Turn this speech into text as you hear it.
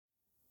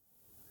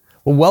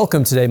Well,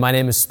 welcome today. My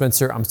name is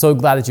Spencer. I'm so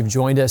glad that you've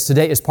joined us.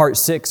 Today is part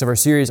 6 of our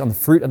series on the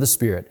fruit of the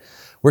Spirit.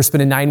 We're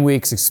spending 9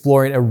 weeks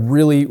exploring a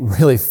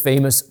really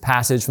famous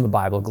passage from the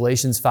Bible,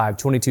 Galatians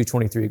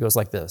 5:22-23. It goes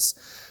like this.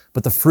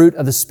 But the fruit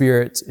of the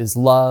Spirit is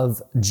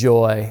love,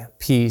 joy,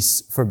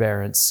 peace,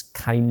 forbearance,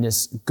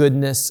 kindness,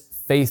 goodness,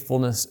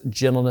 faithfulness,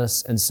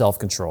 gentleness, and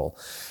self-control.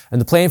 And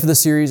the plan for this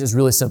series is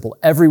really simple.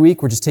 Every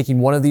week, we're just taking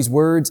one of these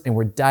words and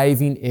we're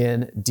diving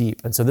in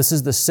deep. And so this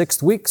is the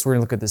 6th week, so we're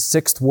going to look at the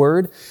 6th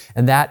word,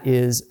 and that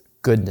is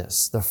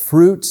goodness. The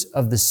fruit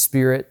of the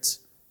Spirit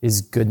is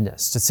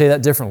goodness. To say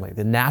that differently,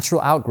 the natural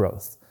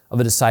outgrowth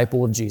of a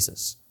disciple of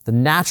Jesus, the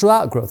natural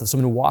outgrowth of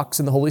someone who walks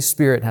in the Holy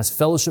Spirit and has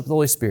fellowship with the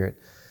Holy Spirit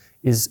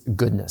is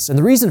goodness. And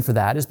the reason for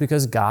that is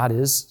because God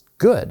is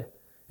good.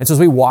 And so as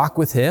we walk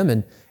with Him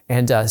and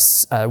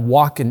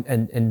walk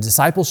in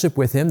discipleship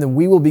with Him, then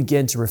we will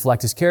begin to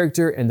reflect His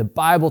character. And the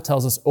Bible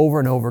tells us over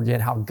and over again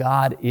how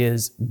God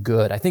is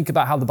good. I think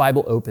about how the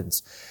Bible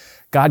opens.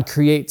 God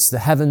creates the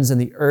heavens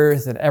and the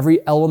earth, and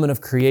every element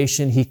of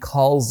creation, He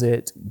calls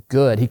it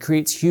good. He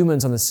creates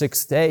humans on the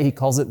 6th day. He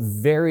calls it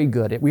very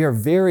good. We are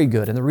very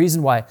good. And the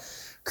reason why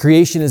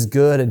creation is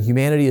good and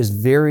humanity is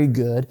very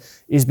good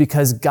is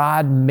because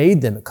God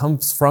made them. It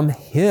comes from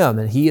Him,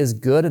 and He is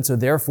good. And so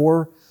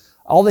therefore,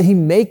 all that He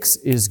makes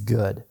is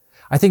good.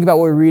 I think about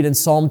what we read in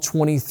Psalm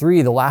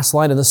 23. The last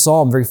line of the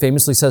Psalm very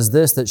famously says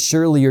this, that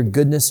surely your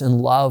goodness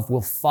and love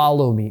will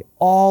follow me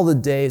all the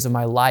days of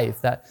my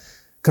life. That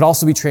could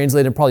also be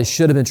translated, and probably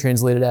should have been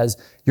translated as,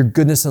 your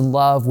goodness and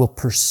love will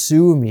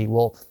pursue me,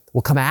 will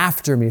come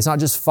after me. It's not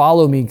just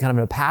follow me kind of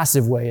in a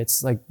passive way.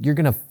 It's like you're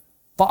going to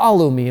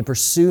follow me and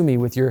pursue me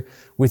with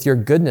your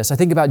goodness. I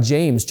think about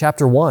James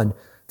chapter 1,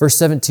 verse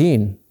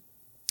 17.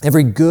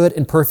 Every good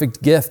and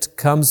perfect gift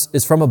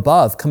is from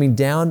above, coming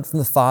down from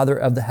the Father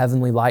of the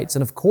heavenly lights.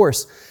 And of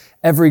course,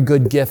 every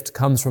good gift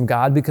comes from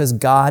God because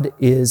God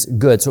is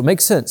good. So it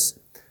makes sense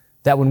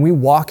that when we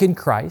walk in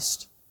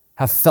Christ,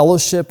 have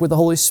fellowship with the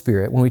Holy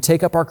Spirit, when we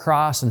take up our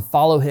cross and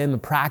follow Him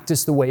and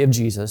practice the way of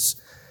Jesus,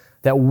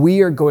 that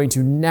we are going to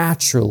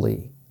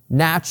naturally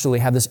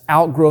have this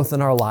outgrowth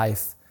in our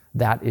life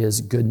that is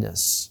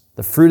goodness.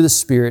 The fruit of the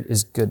Spirit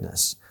is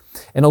goodness.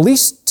 And at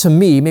least to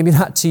me, maybe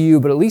not to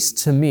you, but at least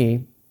to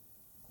me,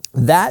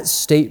 that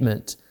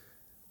statement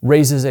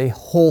raises a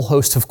whole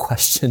host of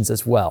questions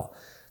as well.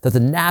 That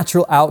the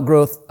natural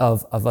outgrowth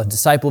of a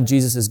disciple of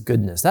Jesus is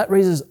goodness. That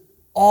raises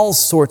all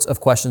sorts of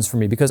questions for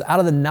me, because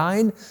out of the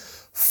 9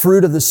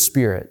 fruit of the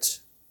Spirit,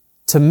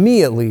 to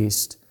me at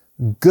least,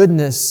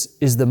 goodness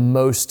is the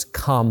most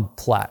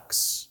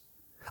complex.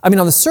 I mean,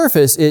 on the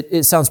surface,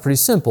 it sounds pretty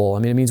simple. I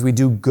mean, it means we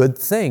do good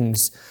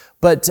things.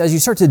 But as you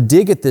start to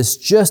dig at this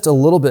just a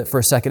little bit for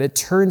a second, it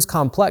turns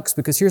complex,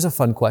 because here's a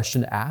fun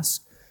question to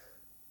ask.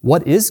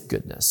 What is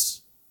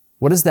goodness?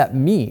 What does that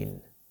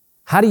mean?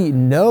 How do you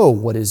know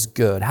what is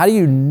good? How do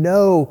you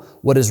know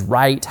what is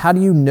right? How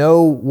do you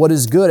know what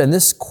is good? And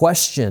this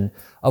question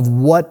of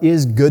what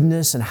is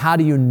goodness and how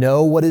do you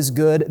know what is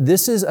good,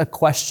 this is a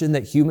question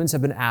that humans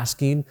have been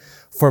asking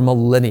for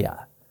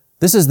millennia.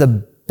 This is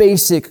the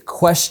basic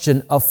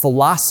question of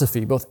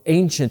philosophy, both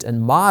ancient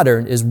and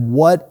modern, is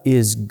what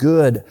is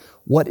good?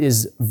 What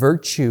is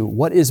virtue?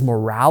 What is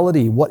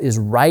morality? What is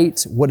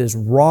right? What is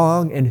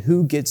wrong? And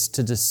who gets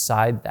to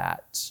decide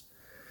that?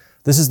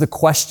 This is the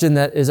question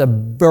that is a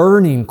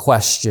burning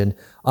question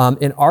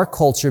in our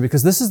culture,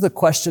 because this is the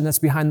question that's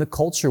behind the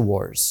culture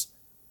wars.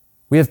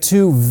 We have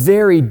 2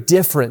 very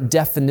different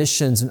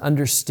definitions and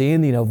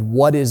understanding of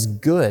what is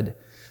good.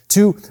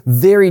 2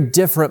 very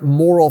different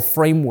moral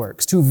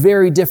frameworks, 2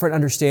 very different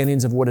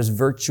understandings of what is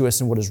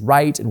virtuous and what is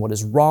right and what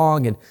is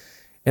wrong.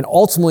 And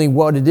ultimately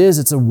what it is,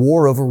 it's a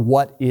war over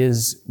what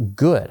is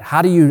good.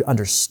 How do you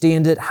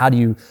understand it? How do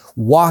you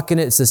walk in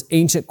it? It's this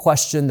ancient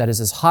question that is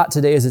as hot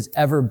today as it's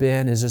ever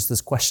been, is just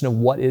this question of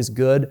what is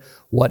good,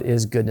 what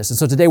is goodness. And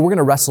so today we're going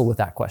to wrestle with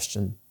that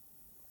question.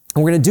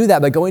 And we're going to do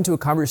that by going to a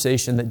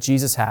conversation that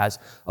Jesus has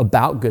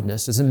about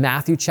goodness. It's in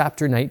Matthew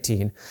chapter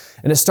 19,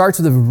 and it starts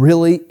with a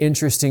really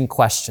interesting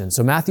question.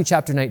 So Matthew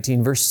chapter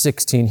 19, verse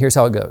 16, here's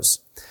how it goes.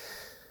 It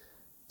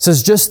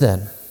says, just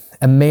then,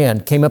 a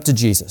man came up to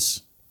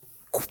Jesus.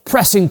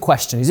 Pressing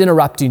question. He's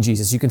interrupting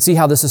Jesus. You can see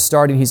how this is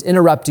starting. He's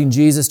interrupting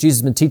Jesus. Jesus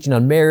has been teaching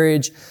on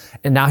marriage,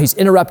 and now he's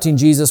interrupting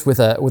Jesus with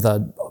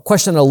a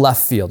question in a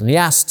left field. And he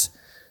asked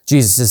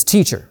Jesus, he says,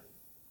 Teacher,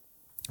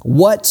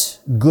 what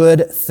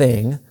good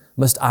thing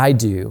must I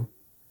do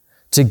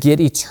to get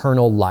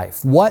eternal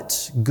life?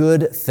 What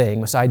good thing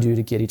must I do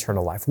to get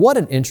eternal life? What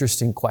an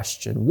interesting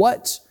question.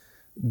 What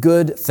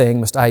good thing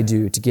must I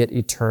do to get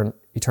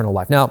eternal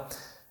life? Now,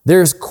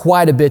 there's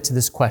quite a bit to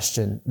this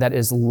question that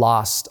is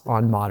lost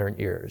on modern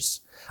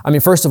ears. I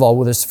mean, first of all,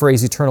 with this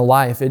phrase eternal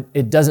life,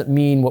 it doesn't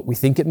mean what we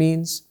think it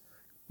means.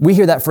 We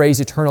hear that phrase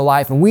eternal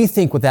life, and we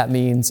think what that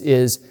means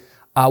is,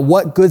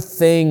 what good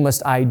thing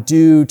must I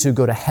do to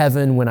go to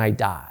heaven when I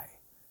die?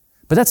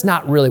 But that's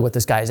not really what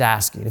this guy is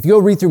asking. If you go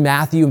read through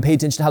Matthew and pay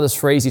attention to how this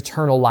phrase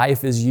eternal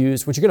life is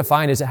used, what you're going to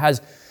find is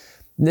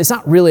it's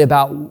not really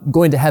about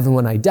going to heaven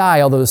when I die,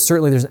 although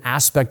certainly there's an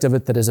aspect of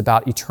it that is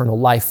about eternal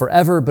life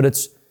forever, but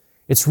it's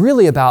It's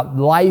really about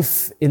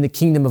life in the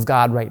kingdom of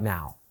God right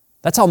now.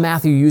 That's how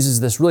Matthew uses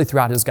this really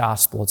throughout his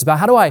gospel. It's about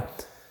how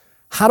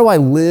do I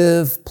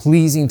live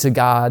pleasing to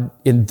God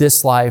in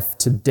this life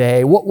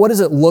today? What does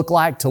it look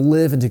like to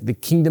live into the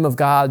kingdom of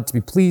God, to be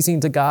pleasing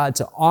to God,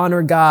 to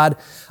honor God?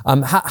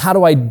 How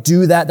do I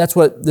do that? That's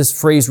what this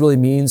phrase really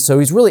means. So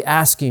he's really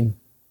asking,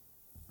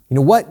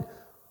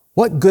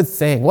 what good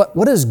thing,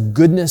 what does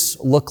goodness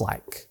look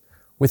like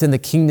within the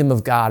kingdom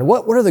of God?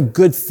 What are the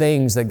good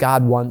things that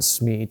God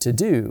wants me to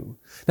do?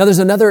 Now, there's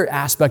another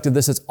aspect of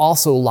this that's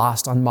also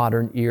lost on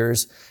modern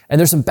ears, and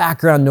there's some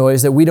background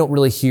noise that we don't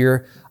really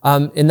hear,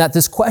 in that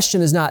this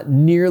question is not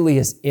nearly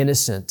as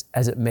innocent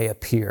as it may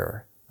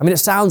appear. I mean, it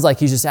sounds like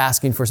he's just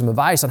asking for some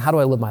advice on how do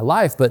I live my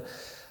life, but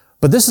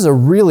this is a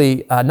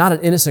really not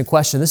an innocent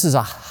question. This is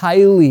a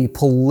highly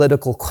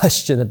political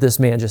question that this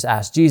man just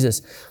asked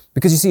Jesus,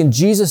 because you see, in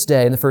Jesus'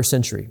 day, in the first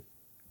century,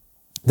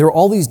 there were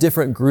all these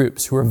different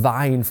groups who were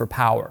vying for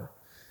power.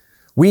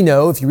 We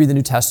know, if you read the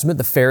New Testament,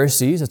 the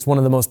Pharisees, it's one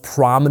of the most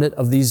prominent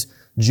of these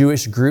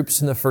Jewish groups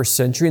in the first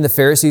century. And the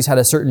Pharisees had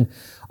a certain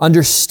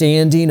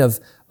understanding of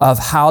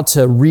how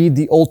to read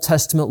the Old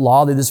Testament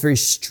law. They had this very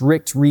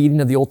strict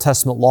reading of the Old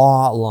Testament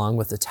law, along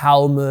with the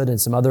Talmud and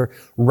some other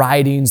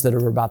writings that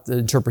are about the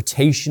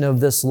interpretation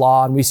of this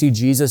law. And we see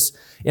Jesus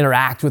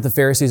interact with the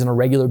Pharisees on a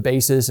regular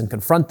basis and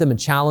confront them and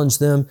challenge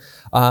them.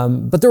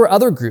 But there were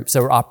other groups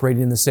that were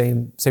operating in the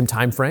same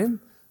time frame.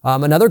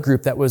 Another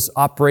group that was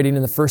operating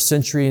in the first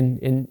century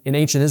in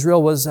ancient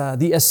Israel was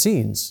the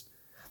Essenes.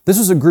 This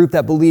was a group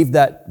that believed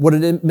that what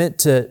it meant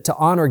to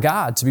honor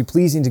God, to be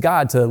pleasing to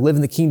God, to live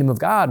in the kingdom of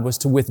God, was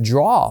to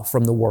withdraw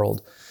from the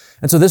world.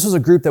 And so this was a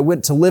group that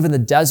went to live in the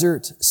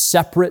desert,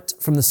 separate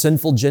from the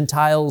sinful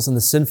Gentiles and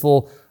the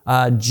sinful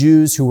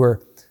Jews who were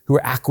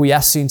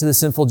acquiescing to the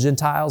sinful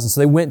Gentiles. And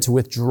so they went to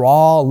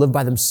withdraw, live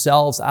by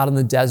themselves out in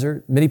the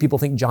desert. Many people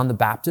think John the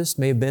Baptist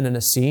may have been an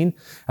Essene,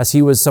 as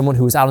he was someone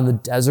who was out in the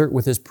desert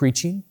with his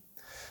preaching.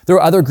 There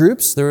were other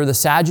groups. There were the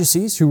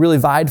Sadducees, who really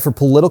vied for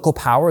political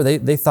power.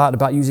 They thought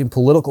about using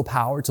political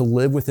power to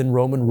live within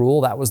Roman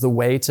rule. That was the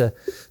way to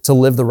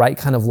live the right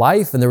kind of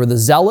life. And there were the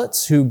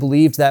Zealots, who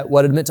believed that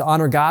what it meant to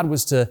honor God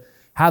was to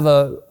have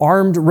an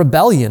armed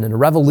rebellion and a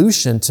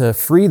revolution to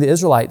free the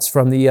Israelites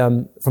from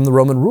the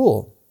Roman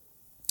rule.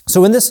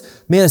 So when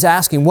this man is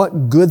asking,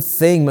 what good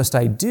thing must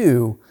I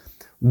do?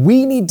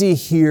 We need to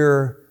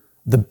hear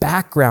the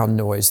background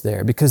noise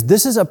there, because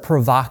this is a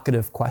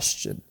provocative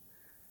question.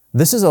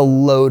 This is a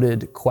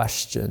loaded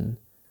question.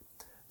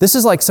 This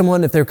is like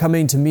someone, if they're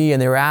coming to me and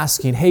they were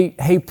asking,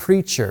 hey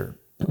preacher,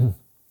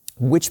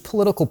 which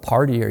political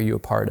party are you a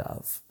part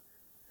of?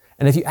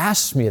 And if you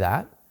asked me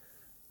that,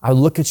 I would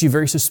look at you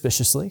very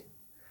suspiciously,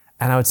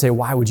 and I would say,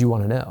 why would you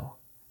want to know?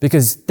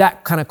 Because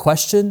that kind of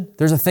question,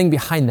 there's a thing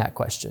behind that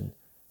question.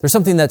 There's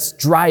something that's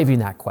driving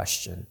that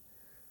question,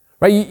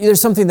 right?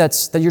 There's something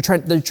that you're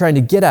trying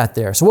to get at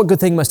there. So what good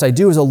thing must I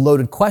do is a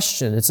loaded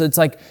question. It's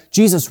like,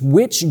 Jesus,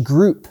 which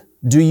group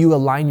do you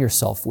align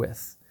yourself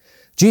with?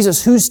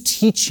 Jesus, whose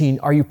teaching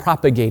are you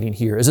propagating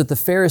here? Is it the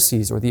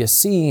Pharisees or the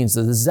Essenes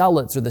or the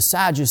Zealots or the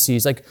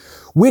Sadducees? Like,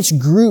 which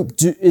group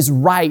is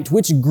right?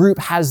 Which group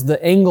has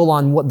the angle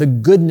on what the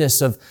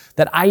goodness of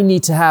that I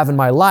need to have in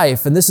my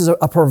life? And this is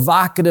a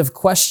provocative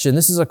question.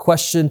 This is a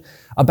question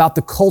about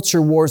the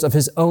culture wars of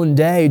his own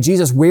day.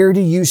 Jesus, where do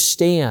you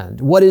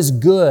stand? What is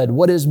good?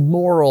 What is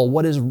moral?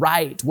 What is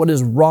right? What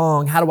is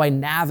wrong? How do I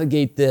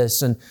navigate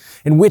this? And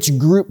which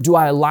group do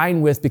I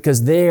align with,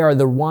 because they are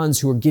the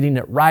ones who are getting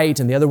it right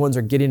and the other ones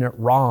are getting it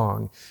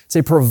wrong? It's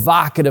a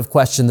provocative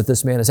question that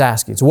this man is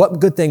asking. So what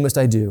good thing must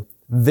I do?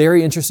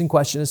 Very interesting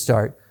question to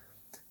start.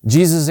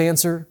 Jesus'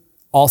 answer,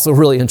 also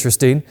really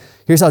interesting.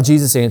 Here's how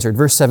Jesus answered.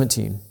 Verse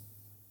 17.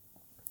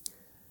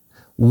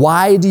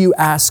 Why do you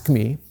ask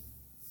me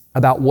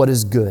about what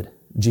is good?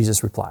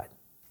 Jesus replied.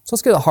 So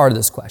let's get to the heart of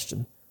this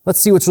question. Let's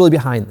see what's really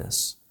behind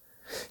this.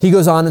 He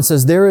goes on and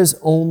says, there is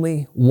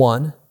only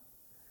one.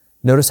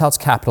 Notice how it's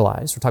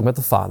capitalized. We're talking about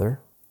the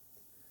Father.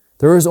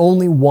 There is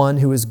only one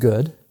who is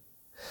good.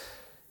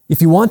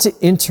 If you want to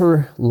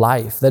enter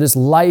life, that is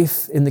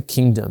life in the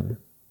kingdom,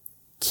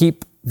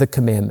 keep the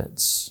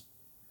commandments.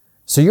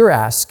 So you're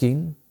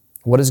asking,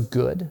 what is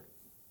good?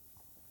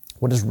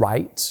 What is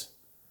right?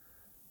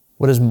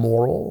 What is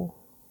moral?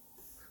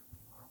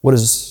 What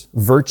is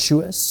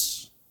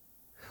virtuous?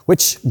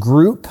 Which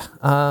group,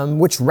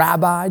 which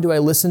rabbi do I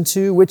listen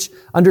to? Which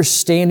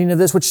understanding of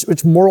this?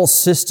 Which moral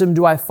system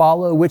do I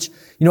follow? Which,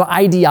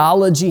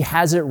 ideology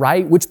has it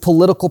right? Which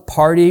political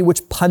party?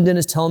 Which pundit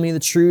is telling me the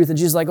truth? And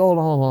Jesus is like, hold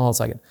on a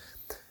second.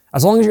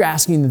 As long as you're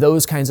asking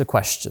those kinds of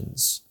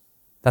questions,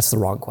 that's the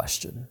wrong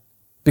question.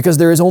 Because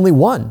there is only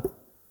one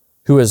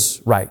who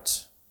is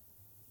right.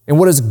 And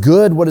what is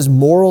good, what is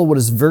moral, what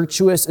is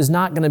virtuous is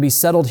not going to be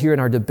settled here in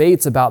our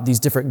debates about these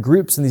different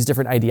groups and these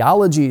different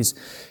ideologies.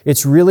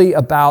 It's really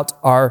about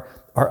our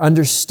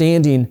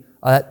understanding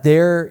that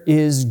there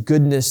is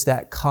goodness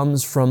that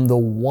comes from the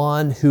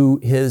one who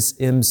is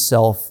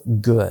himself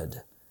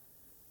good.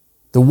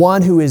 The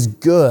one who is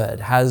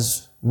good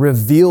has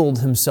revealed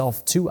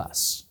himself to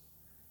us.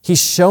 He's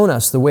shown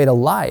us the way to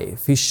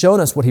life. He's shown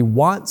us what he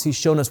wants. He's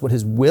shown us what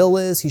his will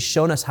is. He's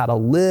shown us how to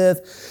live.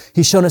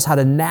 He's shown us how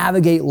to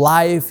navigate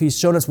life. He's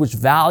shown us which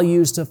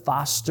values to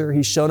foster.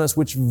 He's shown us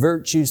which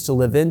virtues to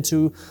live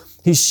into.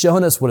 He's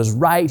shown us what is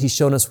right. He's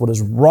shown us what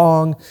is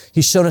wrong.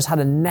 He's shown us how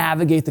to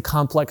navigate the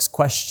complex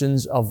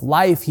questions of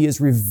life. He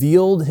has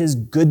revealed his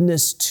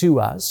goodness to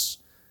us.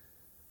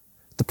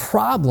 The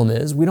problem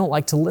is we don't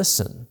like to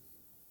listen.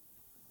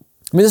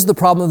 This is the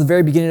problem of the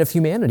very beginning of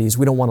humanity, is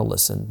we don't want to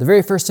listen. The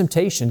very first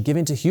temptation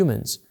given to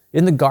humans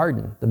in the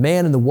garden, the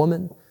man and the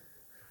woman,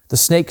 the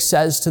snake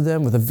says to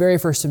them with the very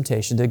first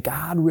temptation, did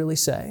God really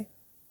say?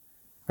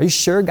 Are you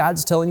sure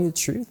God's telling you the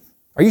truth?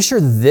 Are you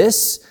sure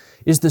this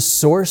is the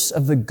source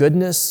of the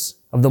goodness,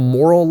 of the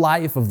moral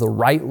life, of the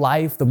right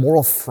life, the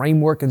moral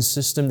framework and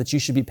system that you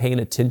should be paying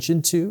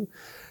attention to?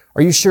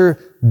 Are you sure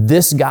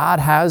this God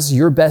has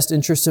your best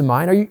interest in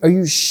mind? Are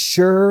you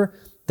sure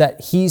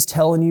that he's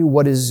telling you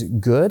what is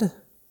good?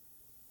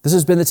 This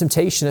has been the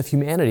temptation of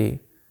humanity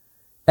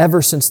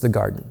ever since the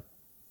garden.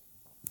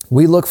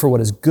 We look for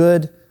what is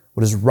good,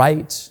 what is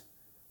right,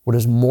 what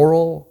is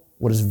moral,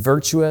 what is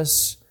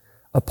virtuous,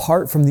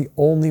 apart from the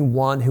only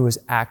one who is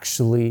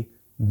actually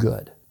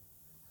good.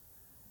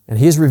 And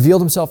he has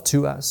revealed himself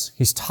to us.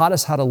 He's taught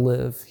us how to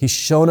live. He's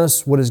shown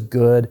us what is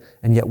good,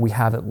 and yet we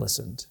haven't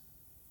listened.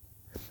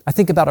 I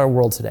think about our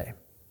world today.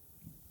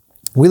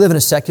 We live in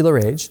a secular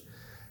age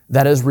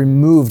that has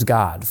removed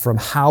God from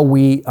how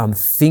we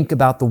think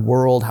about the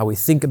world, how we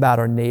think about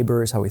our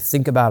neighbors, how we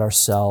think about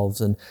ourselves.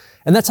 And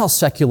that's how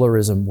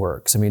secularism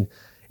works.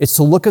 It's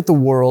to look at the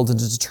world and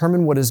to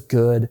determine what is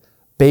good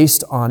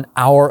based on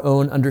our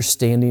own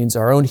understandings,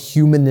 our own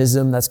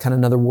humanism. That's kind of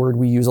another word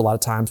we use a lot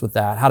of times with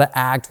that. How to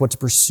act, what to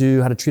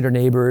pursue, how to treat our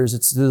neighbors.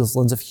 It's through this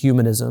lens of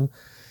humanism.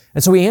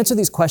 And so we answer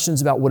these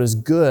questions about what is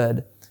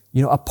good,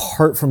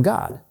 apart from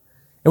God.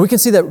 And we can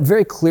see that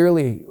very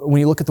clearly when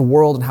you look at the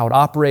world and how it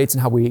operates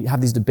and how we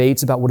have these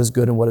debates about what is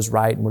good and what is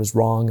right and what is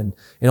wrong and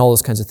all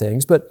those kinds of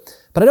things. But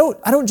I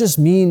don't just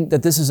mean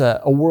that this is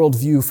a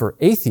worldview for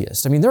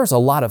atheists. There's a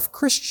lot of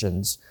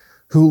Christians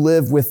who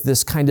live with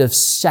this kind of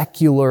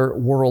secular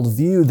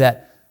worldview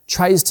that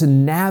tries to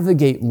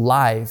navigate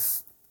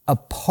life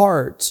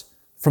apart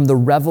from the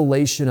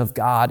revelation of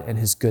God and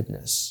his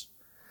goodness.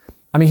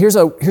 Here's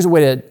a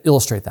way to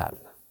illustrate that.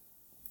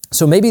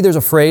 So maybe there's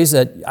a phrase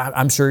that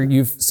I'm sure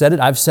you've said it,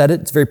 I've said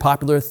it, it's a very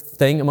popular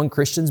thing among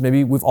Christians,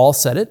 maybe we've all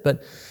said it,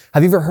 but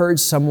have you ever heard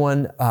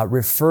someone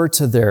refer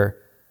to their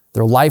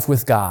life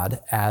with God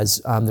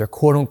as their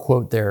quote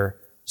unquote, their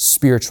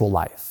spiritual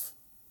life?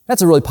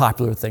 That's a really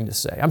popular thing to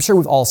say. I'm sure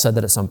we've all said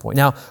that at some point.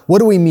 Now, what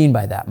do we mean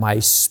by that, my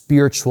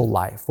spiritual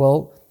life?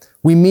 Well,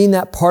 we mean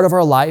that part of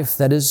our life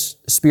that is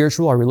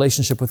spiritual, our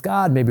relationship with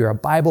God, maybe our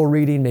Bible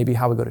reading, maybe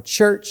how we go to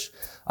church,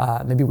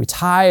 maybe we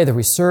tithe or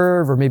we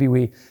serve, or maybe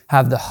we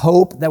have the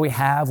hope that we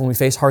have when we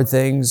face hard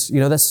things.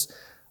 That's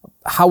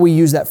how we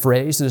use that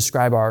phrase to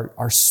describe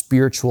our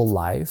spiritual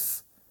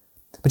life.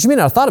 But you may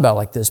not have thought about it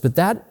like this, but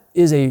that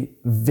is a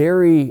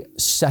very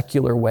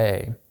secular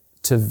way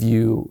to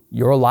view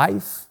your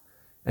life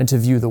and to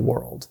view the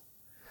world.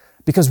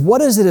 Because what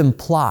does it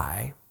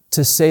imply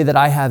to say that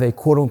I have a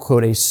quote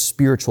unquote, a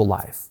spiritual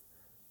life?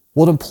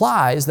 Well, it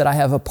implies that I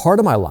have a part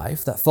of my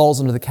life that falls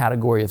under the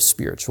category of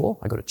spiritual.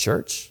 I go to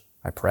church,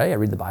 I pray, I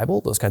read the Bible,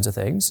 those kinds of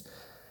things.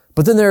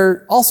 But then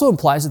there also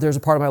implies that there's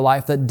a part of my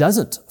life that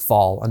doesn't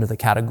fall under the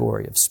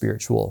category of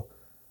spiritual.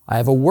 I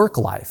have a work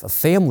life, a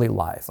family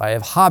life, I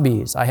have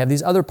hobbies, I have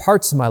these other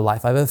parts of my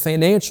life, I have a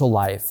financial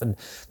life, and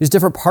these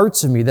different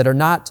parts of me that are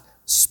not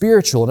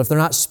spiritual. And if they're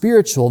not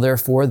spiritual,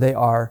 therefore they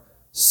are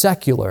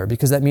secular,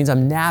 because that means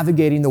I'm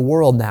navigating the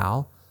world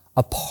now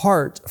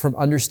apart from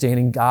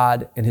understanding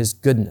God and his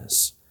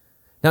goodness.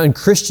 Now, in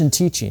Christian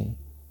teaching,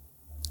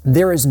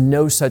 there is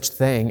no such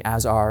thing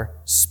as our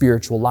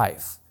spiritual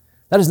life.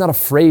 That is not a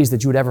phrase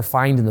that you would ever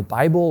find in the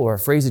Bible or a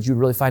phrase that you would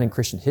really find in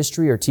Christian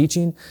history or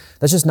teaching.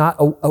 That's just not,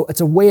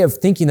 it's a way of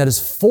thinking that is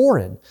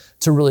foreign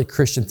to really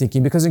Christian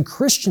thinking, because in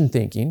Christian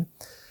thinking,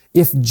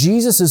 if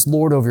Jesus is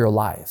Lord over your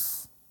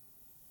life,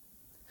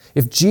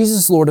 if Jesus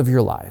is Lord of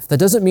your life, that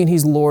doesn't mean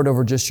he's Lord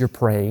over just your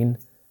praying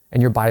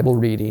and your Bible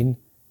reading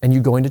and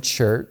you going to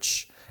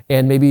church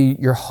and maybe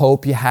your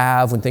hope you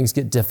have when things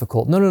get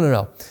difficult.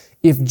 No.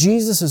 If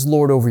Jesus is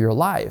Lord over your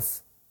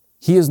life,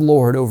 he is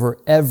Lord over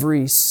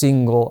every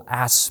single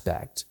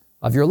aspect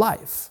of your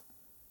life.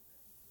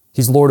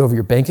 He's Lord over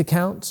your bank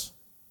account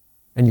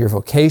and your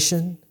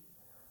vocation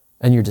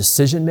and your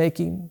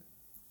decision-making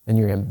and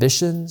your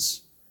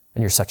ambitions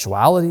and your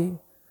sexuality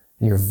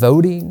and your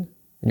voting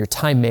and your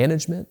time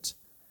management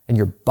and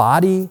your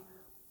body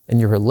and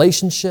your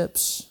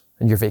relationships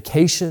and your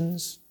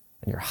vacations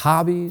and your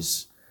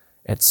hobbies,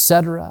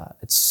 etc.,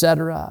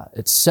 etc.,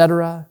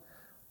 etc.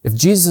 If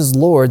Jesus is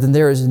Lord, then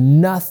there is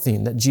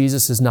nothing that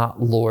Jesus is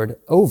not Lord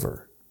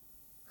over.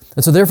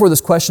 And so therefore, this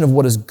question of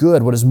what is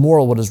good, what is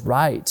moral, what is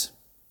right,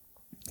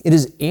 it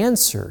is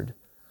answered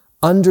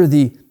under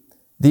the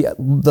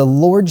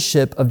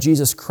lordship of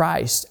Jesus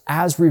Christ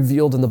as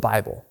revealed in the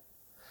Bible.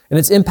 And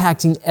it's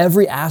impacting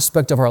every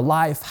aspect of our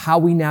life, how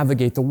we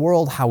navigate the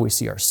world, how we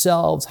see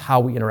ourselves,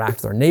 how we interact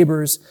with our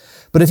neighbors.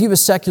 But if you have a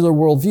secular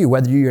worldview,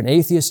 whether you're an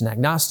atheist, an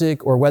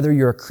agnostic, or whether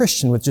you're a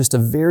Christian with just a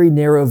very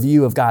narrow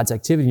view of God's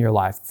activity in your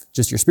life,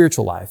 just your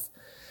spiritual life,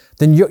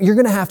 then you're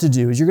going to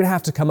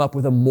have to come up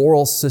with a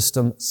moral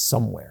system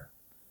somewhere.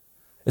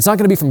 It's not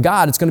going to be from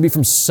God, it's going to be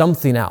from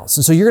something else.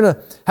 And so you're going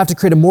to have to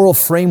create a moral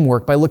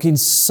framework by looking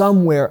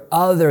somewhere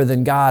other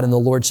than God and the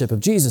Lordship of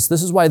Jesus.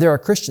 This is why there are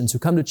Christians who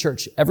come to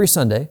church every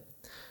Sunday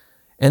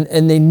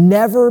and they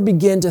never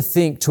begin to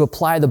think to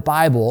apply the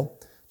Bible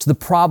to the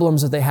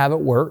problems that they have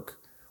at work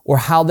or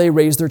how they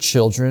raise their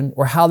children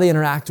or how they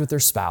interact with their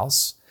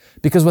spouse.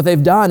 Because what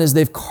they've done is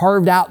they've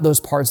carved out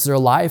those parts of their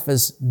life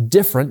as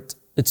different.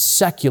 It's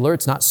secular,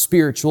 it's not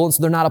spiritual, and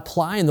so they're not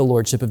applying the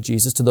Lordship of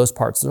Jesus to those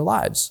parts of their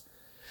lives.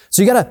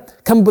 So you got to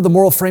come up with a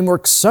moral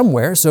framework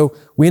somewhere. So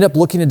we end up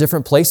looking at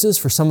different places.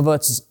 For some of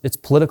us, it's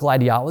political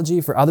ideology.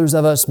 For others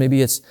of us,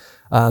 maybe it's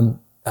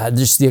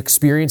just the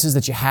experiences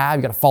that you have.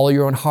 You got to follow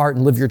your own heart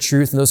and live your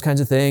truth and those kinds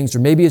of things. Or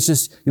maybe it's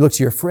just you look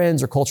to your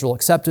friends or cultural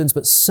acceptance.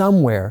 But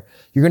somewhere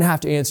you're going to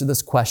have to answer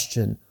this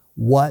question: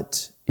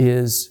 what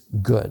is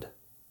good?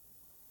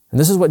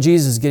 And this is what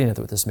Jesus is getting at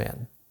with this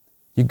man.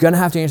 You're going to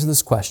have to answer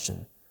this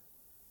question.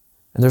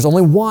 And there's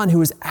only one who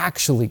is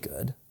actually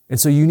good. And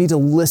so you need to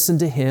listen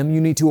to him.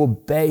 You need to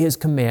obey his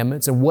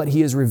commandments and what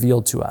he has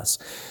revealed to us.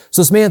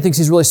 So this man thinks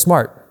he's really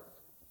smart,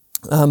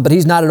 but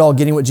he's not at all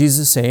getting what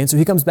Jesus is saying. So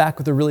he comes back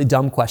with a really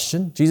dumb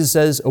question. Jesus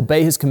says,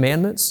 obey his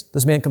commandments.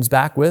 This man comes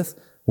back with,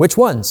 which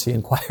ones? He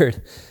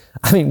inquired.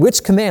 I mean,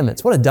 which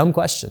commandments? What a dumb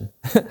question.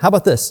 How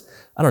about this?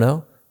 I don't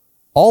know.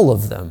 All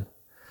of them.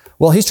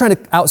 Well, he's trying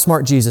to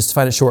outsmart Jesus to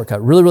find a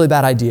shortcut. Really, really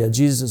bad idea.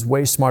 Jesus is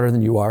way smarter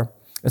than you are.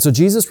 And so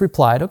Jesus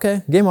replied,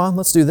 okay, game on,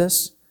 let's do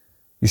this.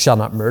 You shall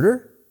not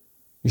murder.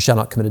 You shall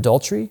not commit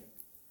adultery.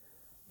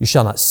 You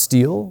shall not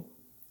steal.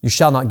 You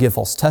shall not give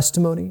false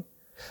testimony.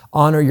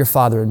 Honor your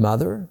father and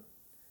mother.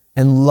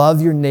 And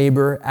love your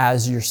neighbor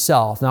as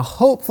yourself. Now,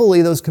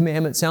 hopefully those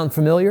commandments sound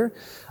familiar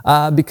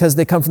because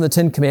they come from the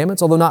 10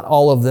 Commandments, although not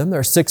all of them. There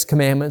are 6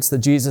 commandments that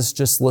Jesus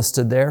just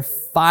listed there.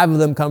 5 of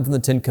them come from the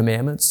 10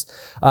 Commandments.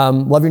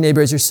 Love your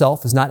neighbor as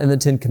yourself is not in the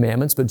 10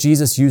 Commandments, but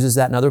Jesus uses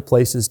that in other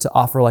places to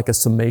offer like a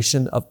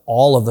summation of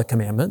all of the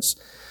commandments.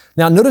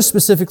 Now, notice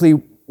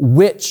specifically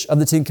which of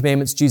the 10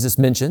 Commandments Jesus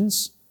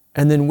mentions,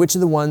 and then which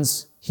of the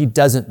ones he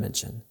doesn't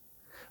mention.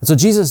 And so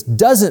Jesus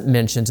doesn't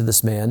mention to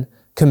this man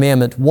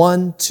commandment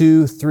 1,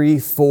 2, 3,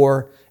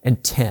 4,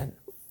 and 10.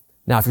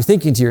 Now, if you're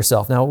thinking to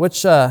yourself, now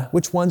which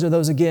ones are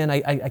those again?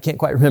 I can't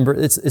quite remember.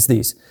 It's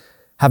these.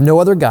 Have no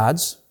other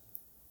gods,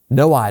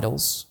 no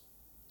idols,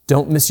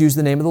 don't misuse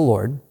the name of the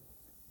Lord,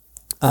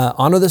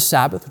 honor the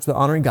Sabbath, which is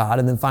honoring God,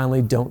 and then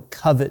finally, don't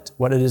covet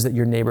what it is that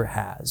your neighbor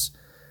has.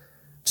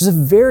 Which is a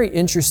very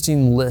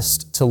interesting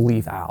list to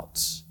leave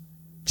out.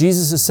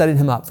 Jesus is setting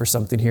him up for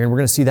something here, and we're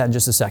going to see that in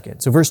just a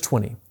second. So verse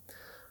 20,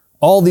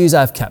 all these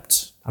I've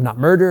kept. I've not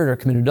murdered or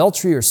committed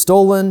adultery or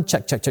stolen.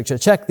 Check, check, check,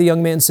 check, check, the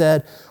young man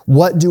said.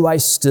 What do I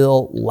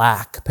still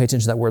lack? Pay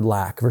attention to that word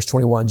lack. Verse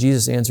 21,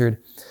 Jesus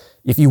answered,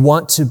 if you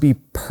want to be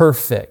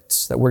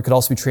perfect, that word could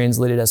also be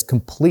translated as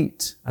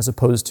complete as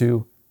opposed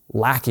to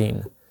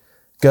lacking.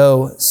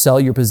 Go sell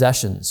your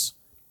possessions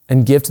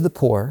and give to the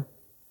poor,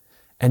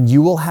 and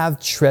you will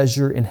have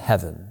treasure in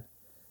heaven.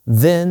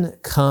 Then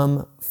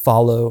come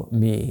follow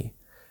me.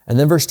 And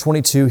then verse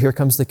 22, here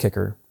comes the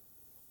kicker.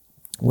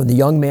 When the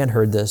young man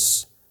heard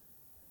this,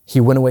 he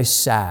went away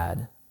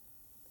sad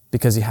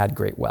because he had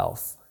great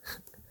wealth.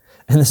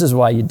 And this is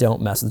why you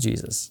don't mess with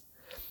Jesus.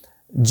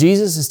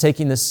 Jesus is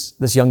taking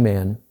this young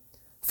man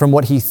from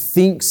what he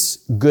thinks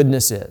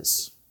goodness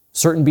is,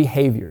 certain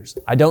behaviors.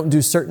 I don't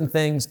do certain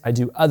things, I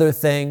do other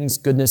things.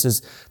 Goodness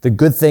is the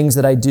good things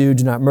that I do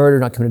not murder,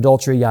 not commit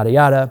adultery, yada,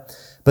 yada.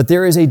 But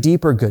there is a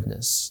deeper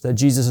goodness that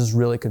Jesus is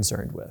really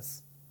concerned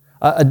with,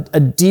 a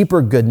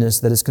deeper goodness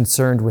that is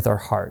concerned with our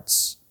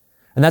hearts.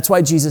 And that's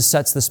why Jesus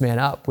sets this man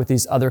up with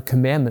these other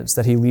commandments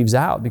that he leaves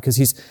out, because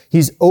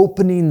he's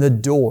opening the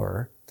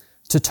door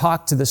to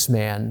talk to this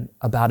man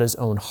about his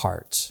own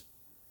heart.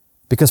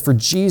 Because for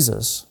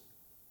Jesus,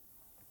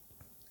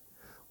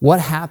 what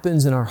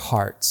happens in our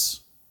hearts,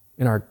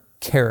 in our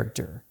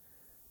character,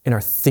 in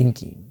our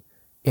thinking,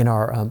 in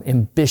our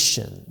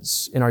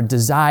ambitions, in our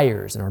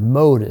desires, in our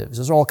motives,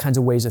 those are all kinds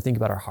of ways to think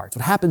about our hearts.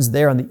 What happens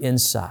there on the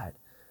inside,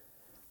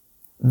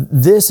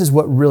 this is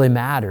what really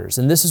matters,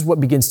 and this is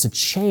what begins to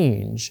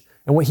change.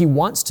 And what he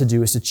wants to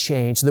do is to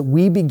change so that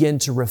we begin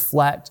to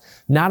reflect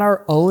not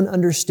our own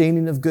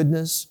understanding of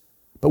goodness,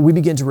 but we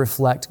begin to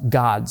reflect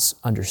God's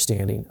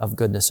understanding of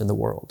goodness in the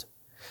world.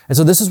 And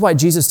so this is why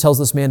Jesus tells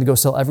this man to go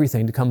sell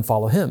everything to come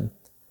follow him.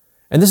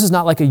 And this is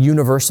not like a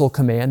universal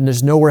command. And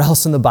there's nowhere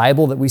else in the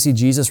Bible that we see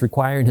Jesus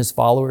requiring his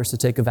followers to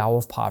take a vow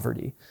of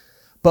poverty.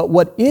 But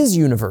what is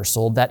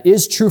universal, that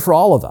is true for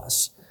all of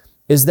us,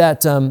 is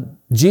that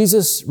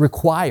Jesus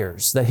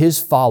requires that his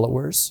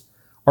followers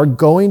are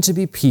going to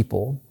be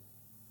people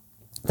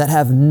that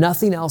have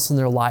nothing else in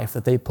their life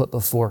that they put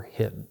before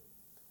him.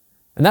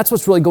 And that's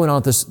what's really going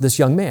on with this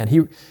young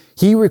man.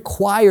 He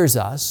requires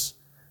us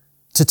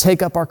to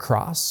take up our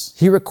cross.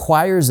 He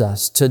requires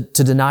us to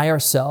deny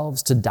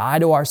ourselves, to die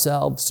to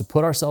ourselves, to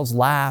put ourselves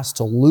last,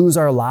 to lose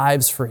our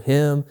lives for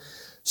Him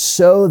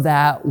so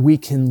that we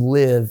can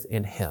live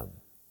in Him.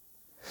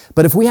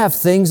 But if we have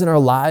things in our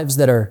lives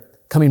that are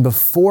coming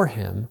before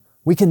Him,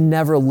 we can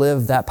never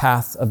live that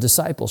path of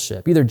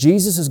discipleship. Either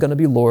Jesus is going to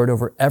be Lord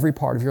over every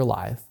part of your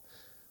life,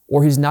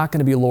 or He's not going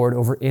to be Lord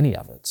over any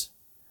of it.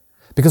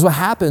 Because what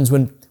happens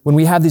when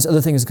we have these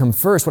other things come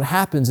first, what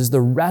happens is the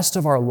rest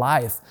of our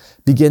life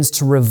begins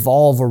to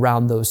revolve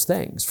around those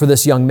things. For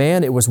this young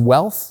man, it was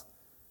wealth.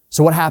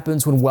 So what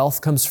happens when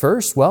wealth comes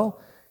first? Well,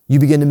 you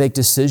begin to make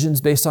decisions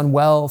based on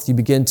wealth. You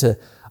begin to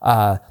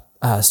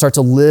start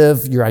to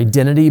live your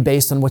identity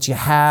based on what you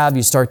have.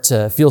 You start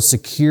to feel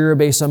secure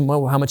based on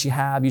how much you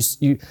have.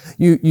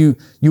 You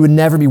would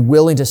never be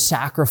willing to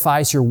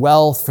sacrifice your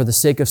wealth for the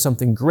sake of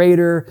something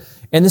greater.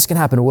 And this can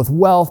happen with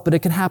wealth, but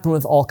it can happen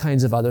with all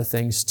kinds of other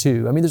things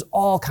too. I mean, there's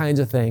all kinds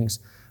of things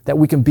that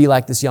we can be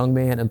like this young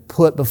man and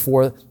put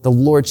before the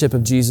lordship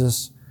of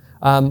Jesus.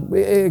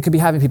 It could be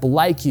having people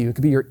like you. It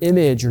could be your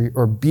image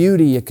or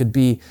beauty. It could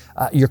be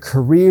your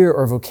career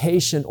or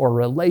vocation or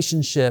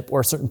relationship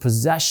or certain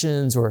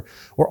possessions or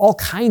all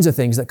kinds of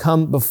things that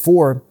come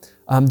before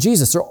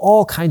Jesus. There are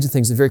all kinds of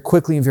things that very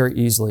quickly and very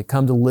easily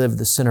come to live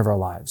the center of our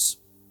lives.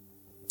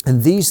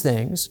 And these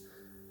things,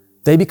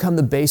 they become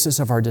the basis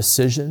of our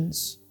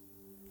decisions.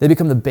 They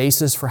become the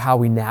basis for how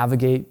we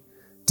navigate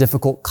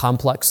difficult,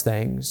 complex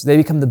things. They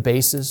become the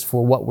basis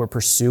for what we're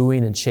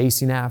pursuing and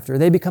chasing after.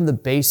 They become the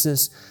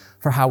basis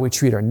for how we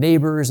treat our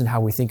neighbors and how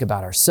we think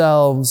about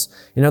ourselves.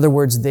 In other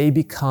words, they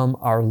become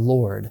our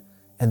Lord,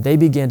 and they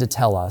begin to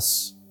tell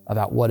us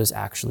about what is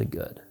actually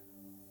good.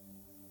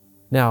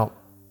 Now,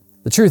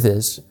 the truth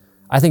is,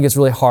 I think it's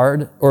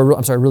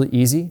really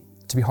easy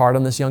to be hard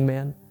on this young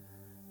man.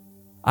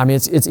 I mean,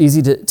 it's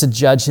easy to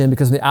judge him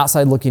because from the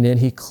outside looking in,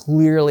 he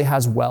clearly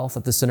has wealth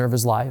at the center of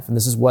his life, and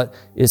this is what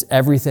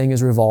everything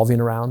is revolving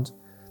around.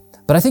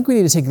 But I think we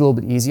need to take it a little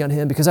bit easy on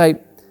him because I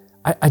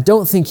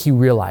don't think he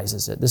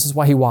realizes it. This is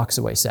why he walks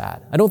away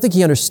sad. I don't think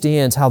he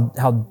understands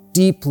how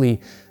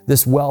deeply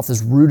this wealth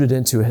is rooted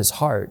into his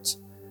heart.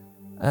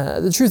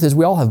 The truth is,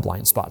 we all have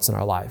blind spots in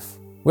our life.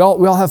 We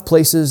all have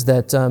places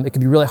that it can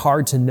be really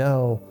hard to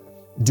know,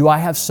 do I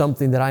have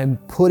something that I'm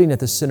putting at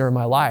the center of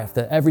my life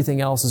that everything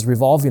else is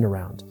revolving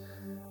around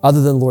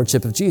other than the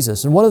lordship of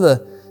Jesus? And one of the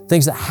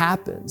things that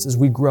happens as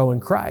we grow in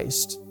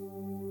Christ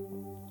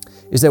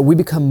is that we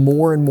become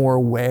more and more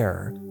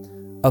aware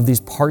of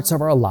these parts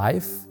of our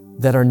life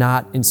that are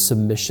not in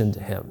submission to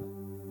Him.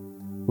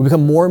 We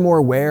become more and more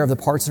aware of the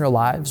parts in our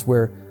lives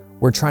where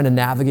we're trying to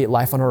navigate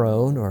life on our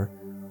own, or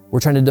we're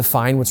trying to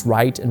define what's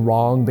right and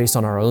wrong based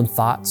on our own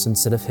thoughts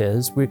instead of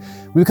His. We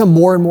become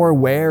more and more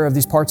aware of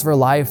these parts of our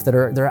life that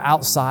are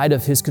outside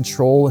of His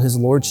control and His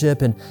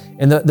lordship. And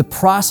the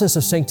process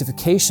of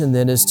sanctification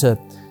then is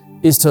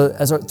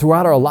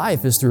throughout our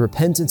life is through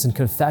repentance and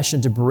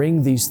confession to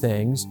bring these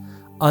things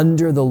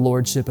under the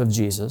lordship of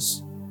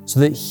Jesus so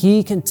that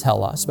He can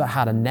tell us about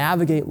how to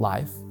navigate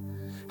life,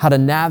 how to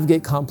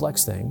navigate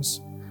complex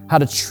things, how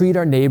to treat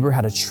our neighbor,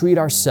 how to treat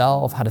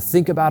ourselves, how to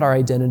think about our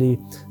identity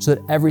so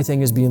that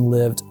everything is being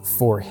lived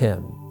for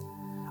Him.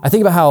 I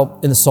think about how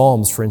in the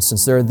Psalms, for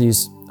instance, there are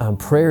these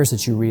prayers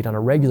that you read on a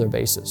regular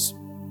basis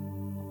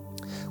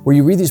where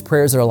you read these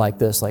prayers that are like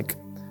this, like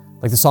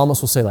the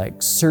psalmist will say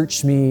like,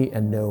 search me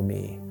and know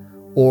me,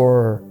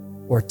 or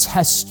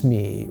test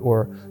me,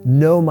 or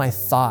know my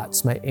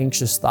thoughts, my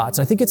anxious thoughts.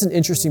 And I think it's an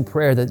interesting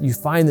prayer that you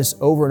find this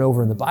over and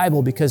over in the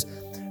Bible because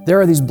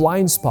there are these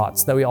blind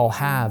spots that we all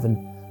have.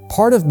 And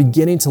part of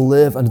beginning to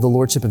live under the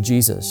lordship of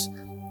Jesus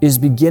is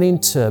beginning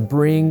to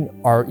bring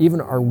our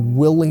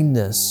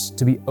willingness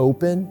to be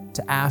open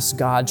to ask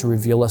God to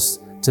reveal us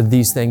to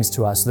these things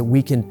to us so that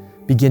we can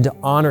begin to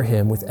honor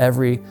Him with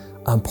every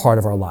part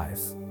of our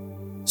life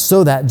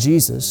so that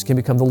Jesus can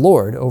become the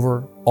Lord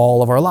over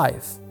all of our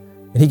life.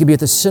 And He can be at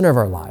the center of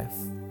our life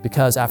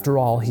because after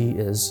all, He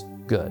is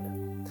good.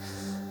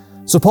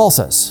 So Paul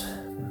says,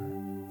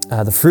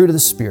 the fruit of the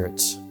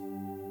Spirit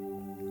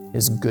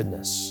is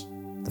goodness.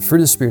 The fruit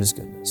of the Spirit is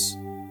goodness.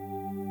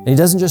 And he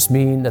doesn't just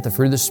mean that the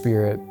fruit of the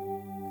Spirit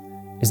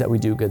is that we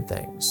do good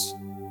things.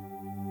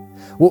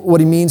 What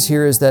he means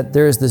here is that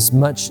there is this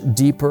much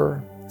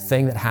deeper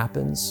thing that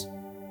happens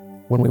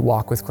when we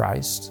walk with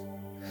Christ.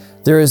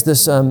 There is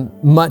this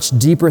much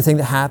deeper thing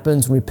that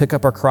happens when we pick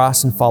up our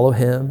cross and follow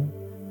Him,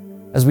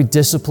 as we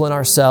discipline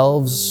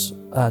ourselves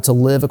to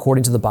live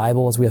according to the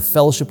Bible, as we have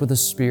fellowship with the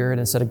Spirit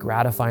instead of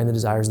gratifying the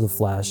desires of the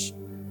flesh.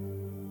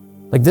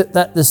 Like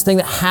this thing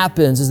that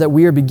happens is that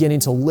we are beginning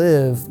to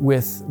live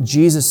with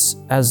Jesus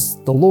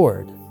as the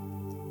Lord,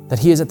 that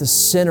He is at the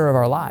center of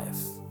our life,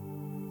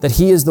 that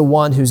He is the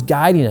one who's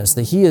guiding us,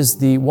 that He is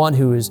the one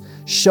who is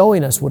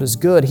showing us what is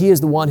good. He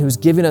is the one who's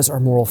giving us our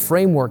moral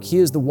framework. He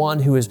is the one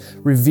who is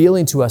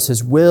revealing to us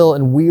His will,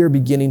 and we are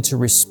beginning to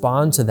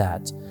respond to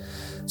that.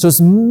 So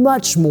it's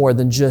much more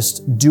than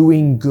just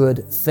doing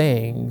good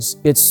things.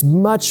 It's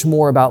much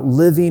more about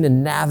living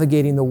and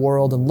navigating the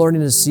world and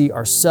learning to see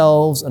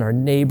ourselves and our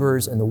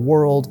neighbors and the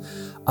world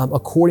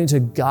according to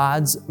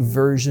God's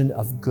version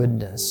of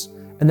goodness.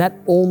 And that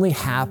only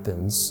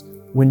happens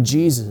when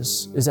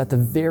Jesus is at the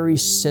very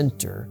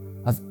center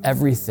of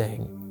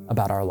everything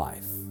about our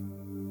life.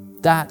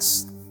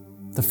 That's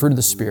the fruit of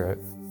the Spirit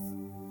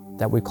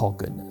that we call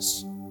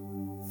goodness.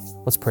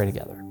 Let's pray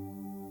together.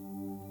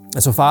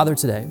 And so, Father,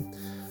 today,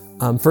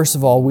 first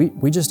of all,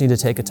 we just need to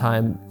take a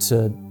time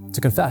to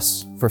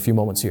confess for a few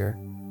moments here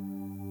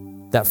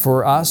that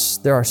for us,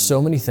 there are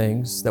so many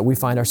things that we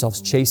find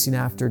ourselves chasing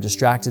after,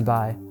 distracted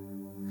by,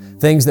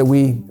 things that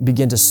we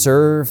begin to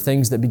serve,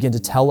 things that begin to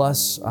tell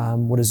us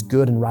what is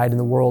good and right in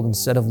the world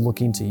instead of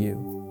looking to you.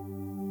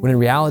 When in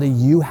reality,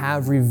 you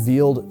have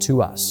revealed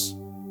to us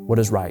what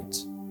is right,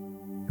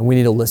 and we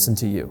need to listen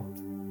to you.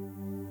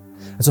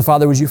 And so,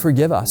 Father, would you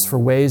forgive us for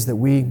ways that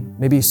we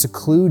maybe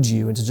seclude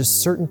you into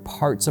just certain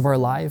parts of our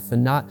life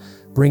and not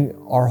bring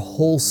our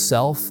whole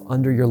self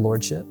under your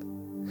lordship?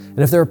 And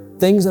if there are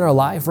things in our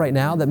life right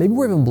now that maybe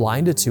we're even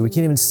blinded to, we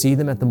can't even see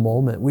them at the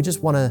moment, we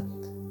just want to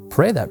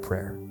pray that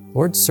prayer.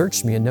 Lord,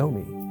 search me and know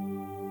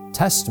me.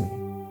 Test me.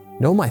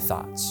 Know my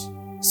thoughts.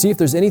 See if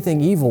there's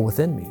anything evil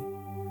within me.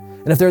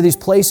 And if there are these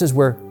places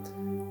where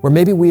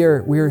maybe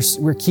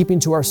we're keeping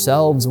to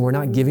ourselves and we're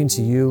not giving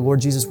to you, Lord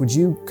Jesus, would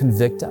you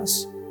convict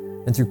us?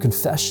 And through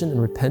confession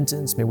and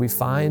repentance, may we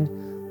find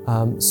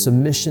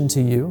submission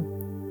to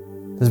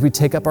you. As we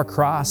take up our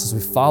cross, as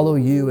we follow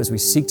you, as we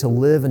seek to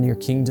live in your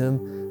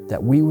kingdom,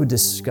 that we would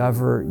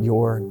discover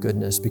your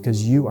goodness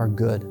because you are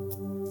good.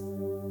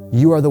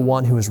 You are the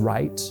one who is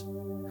right.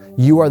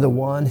 You are the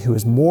one who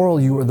is moral.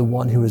 You are the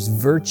one who is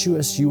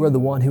virtuous. You are the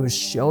one who has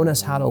shown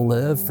us how to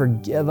live.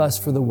 Forgive us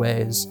for the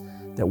ways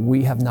that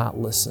we have not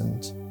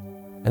listened.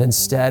 And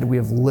instead, we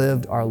have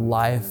lived our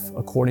life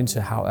according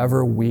to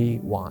however we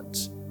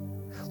want.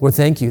 Lord,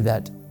 thank you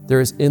that there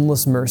is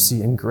endless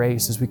mercy and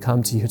grace as we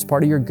come to you. It's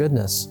part of your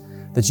goodness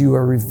that you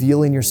are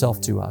revealing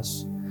yourself to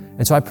us.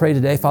 And so I pray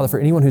today, Father, for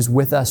anyone who's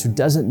with us who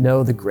doesn't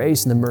know the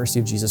grace and the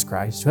mercy of Jesus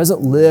Christ, who hasn't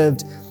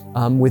lived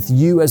with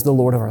you as the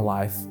Lord of our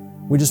life,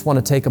 we just want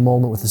to take a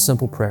moment with a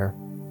simple prayer.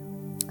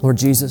 Lord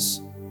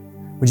Jesus,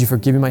 would you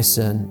forgive me my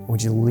sin?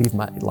 Would you leave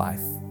my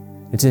life?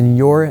 It's in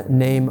your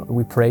name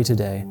we pray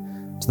today.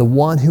 To the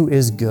one who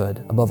is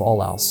good above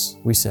all else,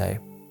 we say,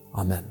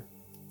 Amen.